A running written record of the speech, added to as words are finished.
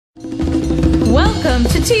Welcome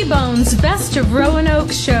to T-Bone's Best of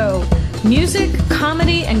Roanoke show. Music,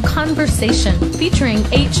 comedy, and conversation featuring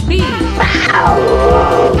HB, the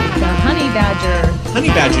Honey Badger. Honey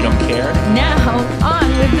Badger don't care. Now, on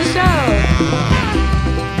with the show.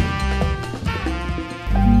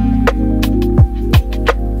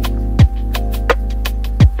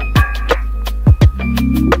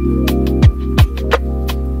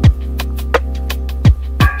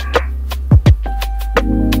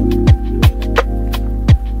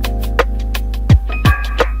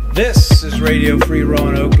 This is Radio Free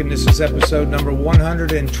Roanoke, and this is episode number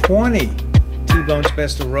 120, T-Bone's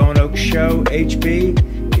Best of Roanoke show.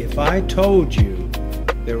 HB, if I told you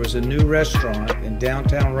there was a new restaurant in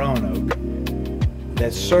downtown Roanoke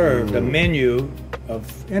that served a menu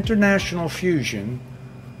of international fusion,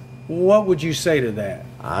 what would you say to that?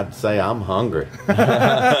 I'd say I'm hungry.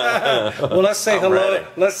 Well, let's say hello. Ready.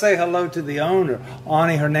 Let's say hello to the owner,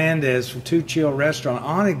 Anny Hernandez from Two Chill Restaurant.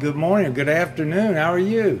 Anny, good morning or good afternoon. How are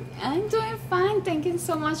you? I'm doing fine. Thank you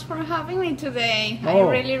so much for having me today. Oh.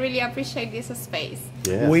 I really appreciate this space.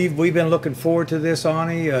 Yeah. We've been looking forward to this,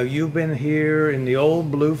 Anny. You've been here in the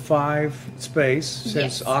old Blue 5 space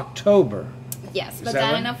since Yes. October. Yes, Is but that the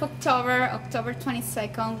right? end of October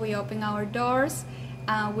 22nd, we open our doors.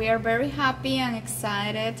 We are very happy and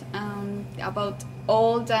excited about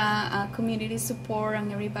all the community support,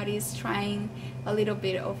 and everybody is trying a little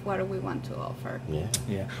bit of what we want to offer. Yeah.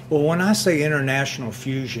 Yeah. Well, when I say international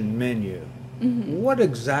fusion menu, what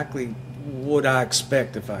exactly would I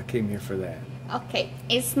expect if I came here for that? Okay,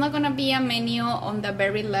 it's not gonna be a menu on the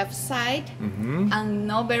very left side and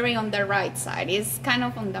not very on the right side. It's kind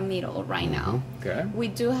of on the middle right now. Okay. We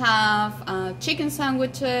do have chicken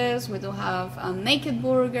sandwiches, we do have a naked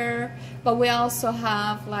burger, but we also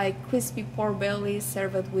have like crispy pork belly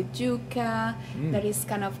served with yuca, that is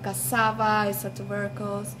kind of cassava, it's a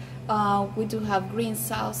tubercles. We do have green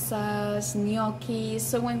salsas, gnocchi.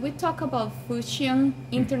 So when we talk about fusion,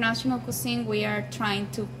 international cuisine, we are trying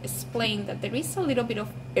to explain that there is a little bit of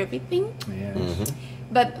everything, Yes.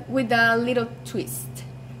 but with a little twist.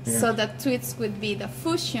 Yeah. So the twist would be the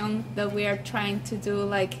fusion that we are trying to do,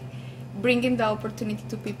 like bringing the opportunity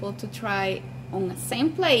to people to try on the same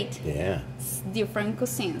plate Yeah. different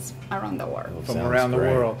cuisines around the world. From Sounds around great.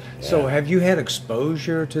 the world. Yeah. So have you had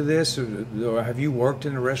exposure to this, or have you worked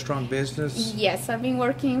in the restaurant business? Yes, I've been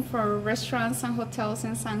working for restaurants and hotels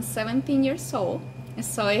since I'm 17 years old.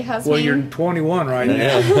 So it has Well, been... you're 21 right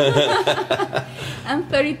now. I'm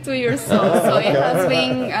 32 years old, so it has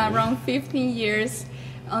been around 15 years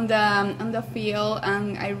on the field,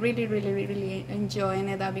 and I really enjoying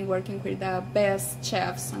it. I've been working with the best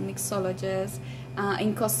chefs and mixologists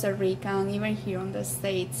in Costa Rica and even here in the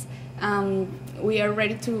States. We are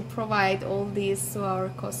ready to provide all this to our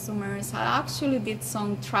customers. I actually did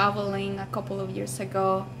some traveling a couple of years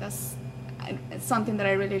ago. That's something that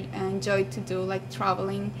I really enjoy to do, like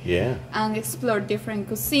traveling Yeah. and explore different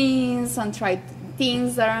cuisines and try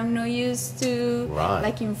things that I'm not used to, Right.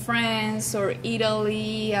 like in France or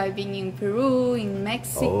Italy. I've been in Peru, in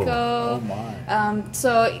Mexico. Oh, my.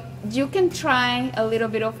 So you can try a little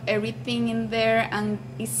bit of everything in there, and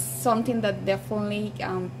it's something that definitely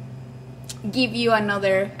give you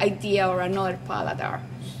another idea or another paladar.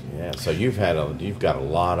 Yeah. So you've got a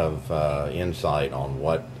lot of insight on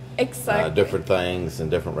what Exactly. different things in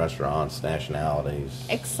different restaurants, nationalities.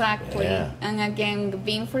 Exactly. Yeah. And again,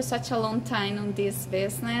 being for such a long time on this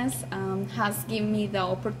business has given me the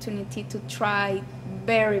opportunity to try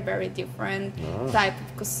very different type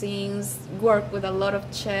of cuisines, work with a lot of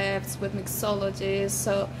chefs, with mixologists.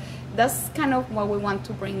 So that's kind of what we want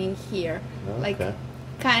to bring in here. Like Okay.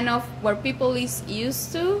 kind of where people is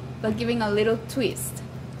used to, but giving a little twist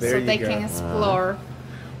There so you they go. can explore.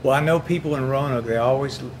 Well, I know people in Roanoke, they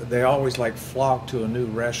always like flock to a new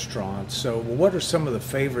restaurant. So what are some of the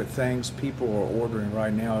favorite things people are ordering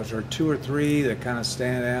right now? Is there 2 or 3 that kind of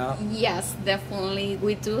stand out? Yes, definitely.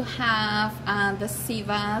 We do have the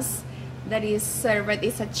sivas that is served.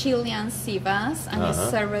 It's a Chilean sivas, and it's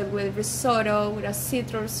served with risotto, with a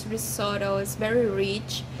citrus risotto. It's very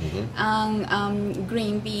rich, and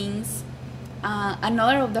green beans.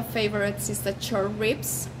 Another of the favorites is the short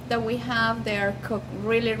ribs that we have. They are cooked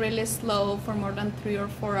really slow for more than 3 or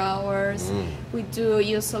 4 hours. We do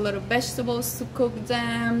use a lot of vegetables to cook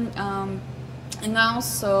them. And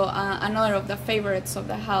also another of the favorites of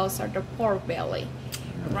the house are the pork belly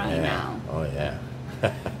right now. Oh yeah.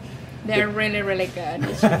 They're really, really good.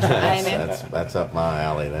 You should try it. That's up my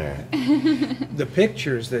alley there. The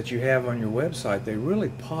pictures that you have on your website, they really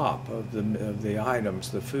pop of the items,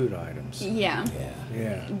 the food items. Yeah.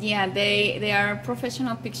 Yeah. Yeah, they are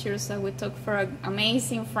professional pictures that we took for an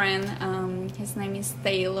amazing friend. His name is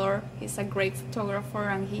Taylor. He's a great photographer,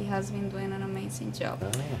 and he has been doing an amazing job.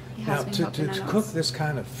 Oh. He Now, has been to helping us. cook this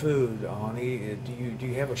kind of food, Anny, do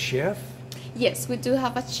you have a chef? Yes, we do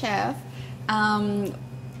have a chef.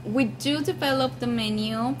 We do develop the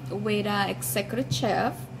menu with an executive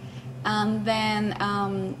chef, and then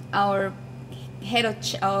our head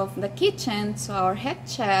of the kitchen, so our head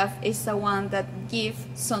chef is the one that gives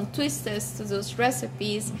some twists to those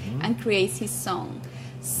recipes and creates his own.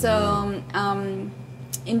 So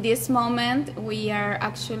in this moment, we are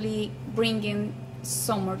actually bringing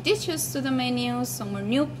some more dishes to the menu, some more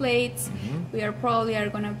new plates. We are probably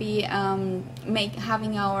going to be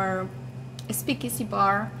having our speakeasy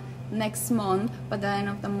bar next month, by the end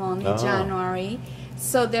of the month in January.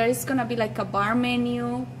 So there is going to be like a bar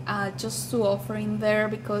menu just to offer in there,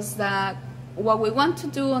 because what we want to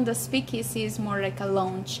do on the speakeasy is more like a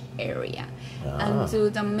lounge area and do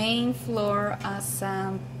the main floor as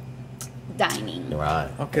dining. Right.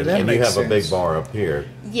 Okay, that and makes you have sense. a big bar up here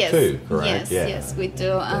too, correct? Yes, we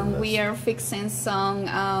do. We are fixing some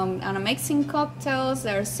amazing cocktails.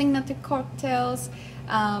 There are signature cocktails.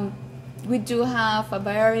 We do have a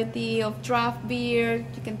variety of draft beer.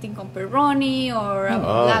 You can think of Peroni or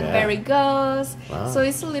Blackberry Ghost. Wow. So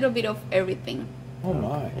it's a little bit of everything. Oh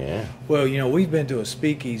my! Yeah. Well, we've been to a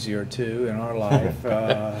speakeasy or two in our life.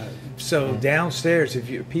 So downstairs,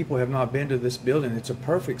 if people have not been to this building, it's a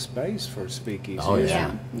perfect space for a speakeasy. Oh,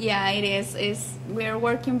 yeah. Yeah, it is. We're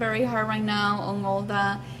working very hard right now on all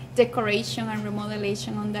the decoration and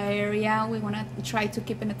remodelation on the area. We want to try to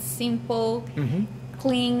keep it simple,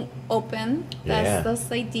 clean, open. That's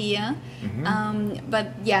the idea. But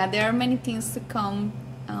yeah, there are many things to come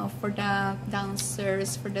for the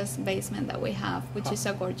downstairs, for this basement that we have, which is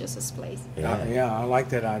a gorgeous place. Yeah, I like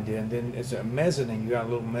that idea. And then it's a mezzanine. You got a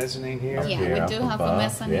little mezzanine here. Yeah, here we up do have a above.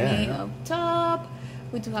 mezzanine up top.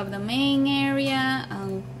 We do have the main area,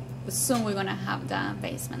 and soon we're gonna have the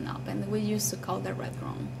basement open. We used to call the red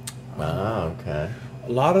room. Oh, okay.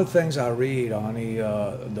 A lot of things I read, Anny,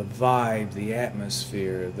 the vibe, the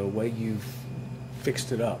atmosphere, the way you've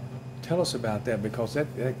fixed it up. Tell us about that, because that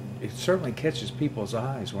it certainly catches people's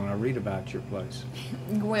eyes when I read about your place.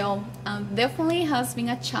 Well, definitely has been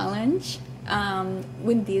a challenge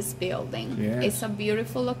with this building. Yes. It's a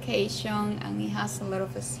beautiful location, and it has a lot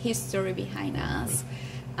of history behind us.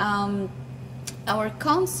 Our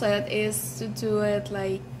concept is to do it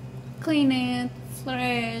like clean it,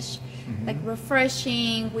 fresh, like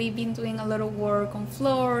refreshing. We've been doing a lot of work on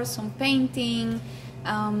floors, on painting,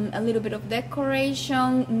 a little bit of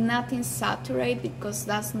decoration, nothing saturated, because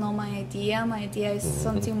that's not my idea. My idea is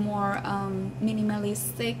something more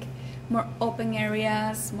minimalistic, more open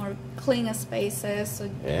areas, more clean spaces, so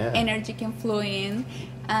energy can flow in.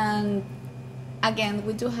 And again,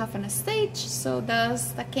 we do have a stage, so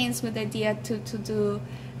that came with the idea to do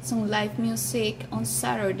some live music on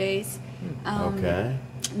Saturdays. Okay.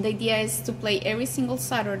 The idea is to play every single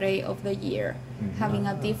Saturday of the year, having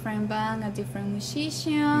a different band, a different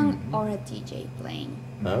musician, or a DJ playing.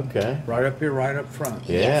 Okay. Right up here, right up front.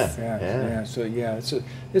 Yes. Yeah. So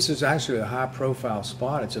this is actually a high-profile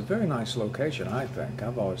spot. It's a very nice location, I think.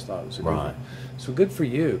 I've always thought it was a good one. So good for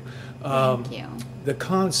you. Thank you. The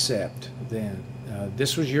concept, then.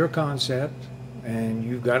 This was your concept, and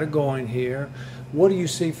you've got it going here. What do you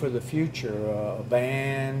see for the future?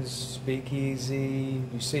 Bands, speakeasy?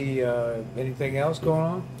 You see anything else going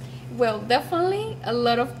on? Well, definitely a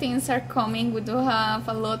lot of things are coming. We do have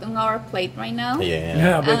a lot on our plate right now.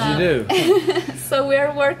 Yeah, I bet you do. So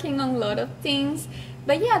we're working on a lot of things.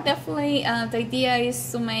 But yeah, definitely the idea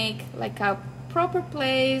is to make like a proper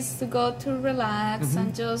place to go to relax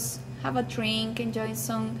and just have a drink, enjoy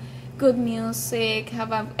some good music,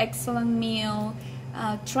 have an excellent meal,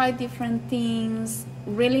 try different things,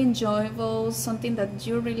 really enjoyable, something that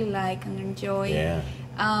you really like and enjoy.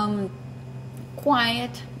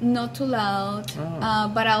 Quiet, not too loud,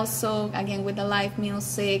 but also, again, with the live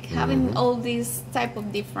music, having all these type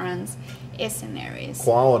of different scenarios.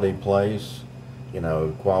 Quality place,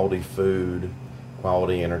 quality food,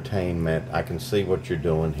 quality entertainment. I can see what you're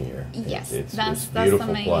doing here. Yes, it's that's a beautiful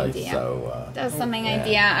the main place. idea. So, that's the main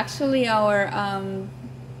idea. Actually, our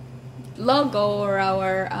logo, or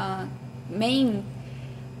our main,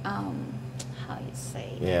 how you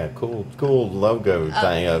say? Yeah, cool logo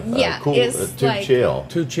thing. Cool, it's too like, chill.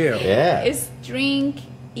 Too chill. Yeah. It's drink,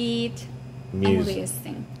 eat, Music. and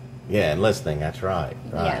listen. Yeah, and listening. That's right.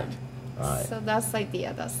 Right. Right. So that's the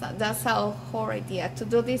idea. That's our whole idea, to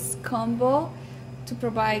do this combo, to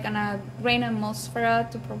provide a great atmosphere,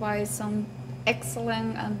 to provide some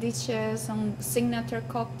excellent dishes, some signature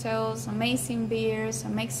cocktails, amazing beers,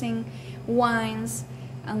 amazing wines,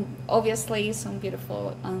 and obviously some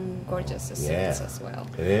beautiful and gorgeous desserts as well.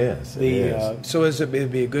 It is. So it'd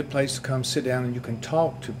be a good place to come sit down and you can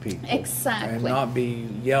talk to people. Exactly. And not be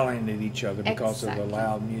yelling at each other because of the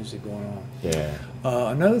loud music going on. Yeah.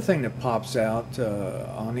 Another thing that pops out,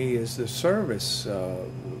 Anny, is the service.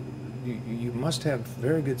 You must have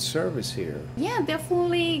very good service here. Yeah,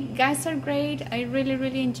 definitely. Guys are great. I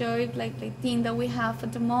really enjoy like the team that we have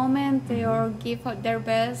at the moment. They all give out their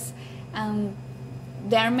best, and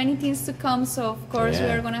there are many things to come. So of course we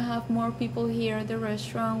are gonna have more people here at the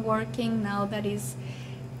restaurant working now. That is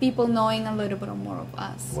people knowing a little bit more of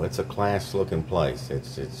us. Well, it's a class-looking place.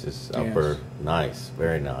 It's just upper nice,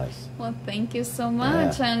 very nice. Well, thank you so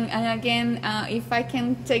much. And again, if I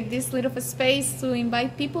can take this little space to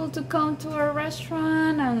invite people to come to our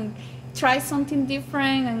restaurant and try something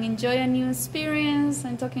different and enjoy a new experience.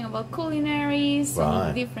 I'm talking about culinary,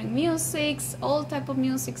 some different musics, all type of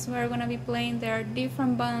musics we're going to be playing. There are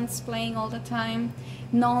different bands playing all the time,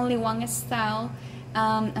 not only one style.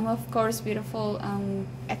 And of course, beautiful,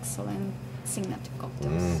 excellent signature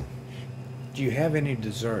cocktails. Do you have any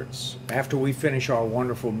desserts after we finish our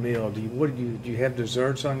wonderful meal? Do you have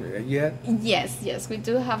desserts on yet? Yes, we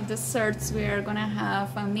do have desserts. We are gonna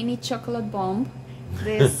have a mini chocolate bomb.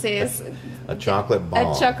 This is a chocolate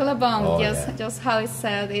bomb. A chocolate bomb. Oh, just how it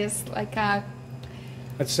said, is like a.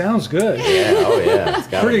 That sounds good. Yeah, it's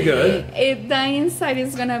pretty good. The inside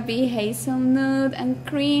is gonna be hazelnut and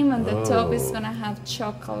cream, and the top is gonna have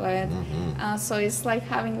chocolate. So it's like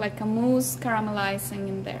having like a mousse caramelizing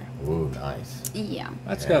in there. Ooh, nice. Yeah.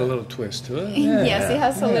 That's got a little twist to it. Yes, it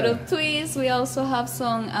has a little twist. We also have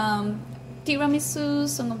some tiramisu,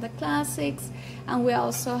 some of the classics, and we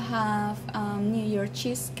also have New York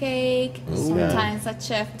cheesecake. Sometimes a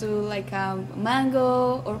chef do like a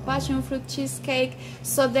mango or passion fruit cheesecake.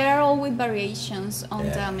 So they're all with variations on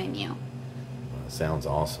the menu. Well, sounds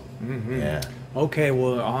awesome. Yeah. Okay,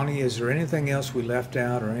 well, Anny, is there anything else we left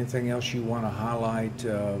out, or anything else you want to highlight?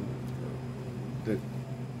 That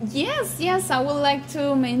Yes, I would like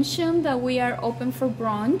to mention that we are open for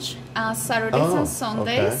brunch Saturdays and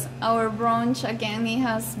Sundays. Our brunch, again, it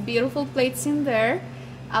has beautiful plates in there.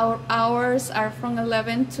 Our hours are from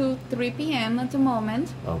 11 to 3 p.m. at the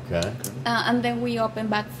moment. Okay. And then we open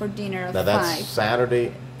back for dinner at 5. Now that's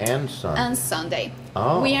Saturday and Sunday. And Sunday.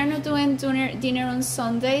 Oh. We are not doing dinner on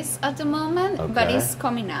Sundays at the moment, but it's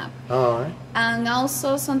coming up. All right. And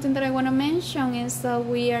also something that I want to mention is that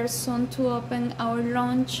we are soon to open our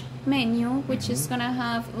lunch menu, which is going to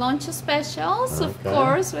have lunch specials. Of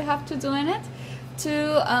course, we have to do in it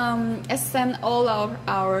to extend all our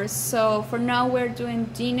hours. So for now, we're doing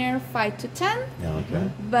dinner 5 to 10. Okay.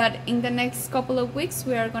 But in the next couple of weeks,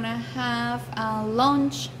 we are going to have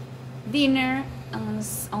lunch, dinner, and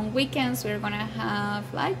on weekends, we're going to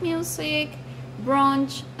have live music,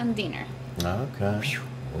 brunch, and dinner. Okay.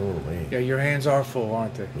 Yeah, your hands are full,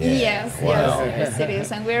 aren't they? Yeah. Yes, it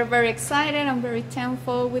is. And we're very excited. I'm very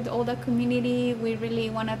thankful with all the community. We really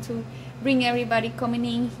wanted to bring everybody coming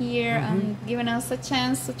in here and giving us a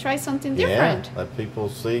chance to try something different. Yeah, let people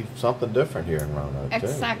see something different here in Roanoke.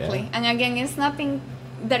 Exactly. Yeah. And again, it's nothing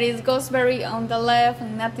that it goes very on the left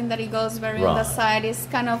and nothing that it goes very on the side. It's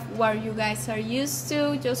kind of what you guys are used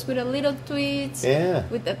to, just with a little tweaks. Yeah.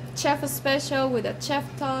 With a chef special, with a chef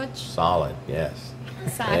touch. Solid, yes.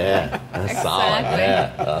 Exactly. Yeah, that's solid.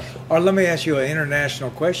 Yeah. Or let me ask you an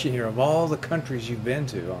international question here. Of all the countries you've been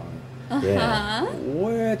to,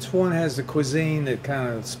 which one has the cuisine that kind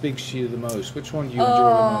of speaks to you the most? Which one do you enjoy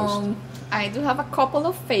the most? I do have a couple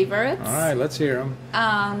of favorites. All right, let's hear them.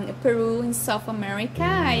 Peru in South America.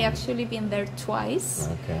 I actually been there twice.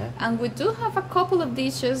 Okay. And we do have a couple of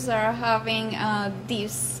dishes that are having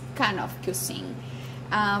this kind of cuisine.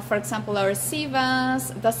 For example, our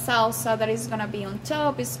sivas, the salsa that is going to be on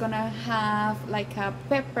top is going to have like a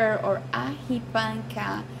pepper or ají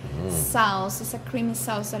panca sauce. It's a creamy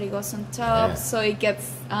sauce that it goes on top, so it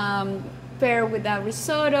gets paired with a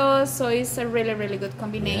risotto, so it's a really good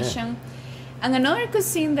combination. And another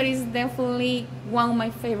cuisine that is definitely one of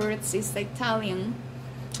my favorites is the Italian.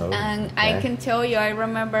 And I can tell you, I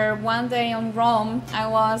remember one day in Rome, I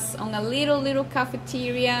was on a little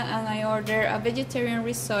cafeteria and I ordered a vegetarian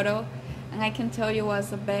risotto, and I can tell you it was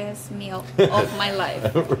the best meal of my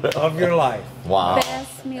life. Of your life. Wow.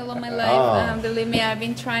 Best meal of my life. Believe me, I've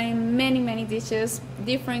been trying many dishes,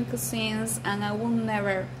 different cuisines, and I will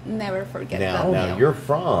never forget that meal. Now you're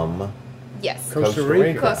from Yes. Costa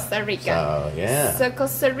Rica. Costa Rica. So, yeah. So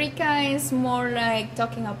Costa Rica is more like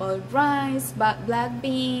talking about rice, black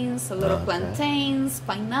beans, a lot of plantains,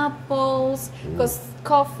 pineapples, because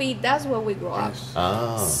coffee, that's where we grow up.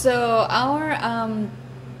 Oh. So our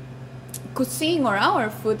cuisine or our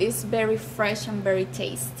food is very fresh and very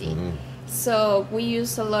tasty. So we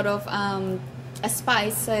use a lot of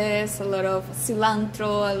spices, a lot of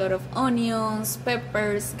cilantro, a lot of onions,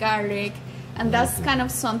 peppers, garlic, and that's kind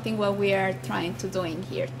of something what we are trying to do in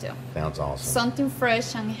here too. Sounds awesome. Something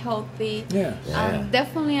fresh and healthy. Yeah.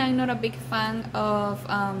 Definitely, I'm not a big fan of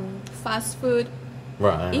fast food.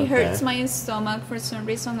 Right. It hurts my stomach for some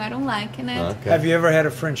reason. I don't like it. Okay. Have you ever had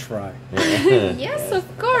a French fry? Yes, of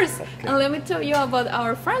course. And let me tell you about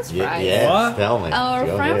our French fries. Yes, What? tell me. Our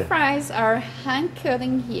Go French ahead. fries are hand cut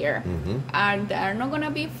in here. And they're not gonna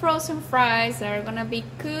be frozen fries. They're gonna be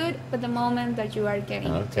good at the moment that you are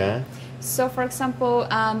getting it. Okay. So, for example,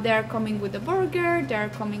 they are coming with a burger. They are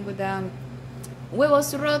coming with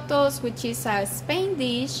huevos rotos, which is a Spain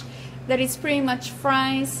dish that is pretty much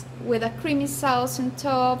fries with a creamy sauce on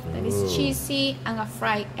top that is cheesy and a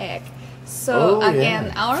fried egg. So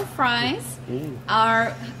again, our fries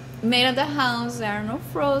are made at the house. They are not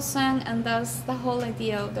frozen, and that's the whole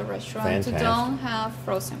idea of the restaurant, Fantastic. to don't have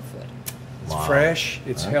frozen food. It's fresh.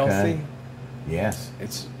 It's healthy. Yes.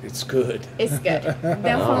 It's good. It's good.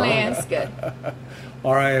 Definitely it's good.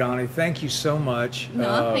 All right, Anny, thank you so much.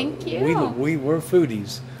 No, thank you. We're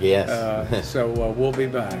foodies. Yes. So we'll be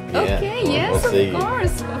back. Yeah, Okay, we'll yes, see of you.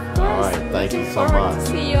 course, of course. All right, thank you Looking so forward much. to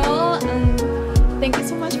see you all, and thank you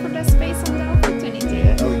so much for the space and the opportunity.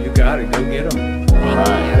 Yeah. Oh, you got it. Go get them. All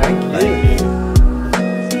right. Thank you. Thank you.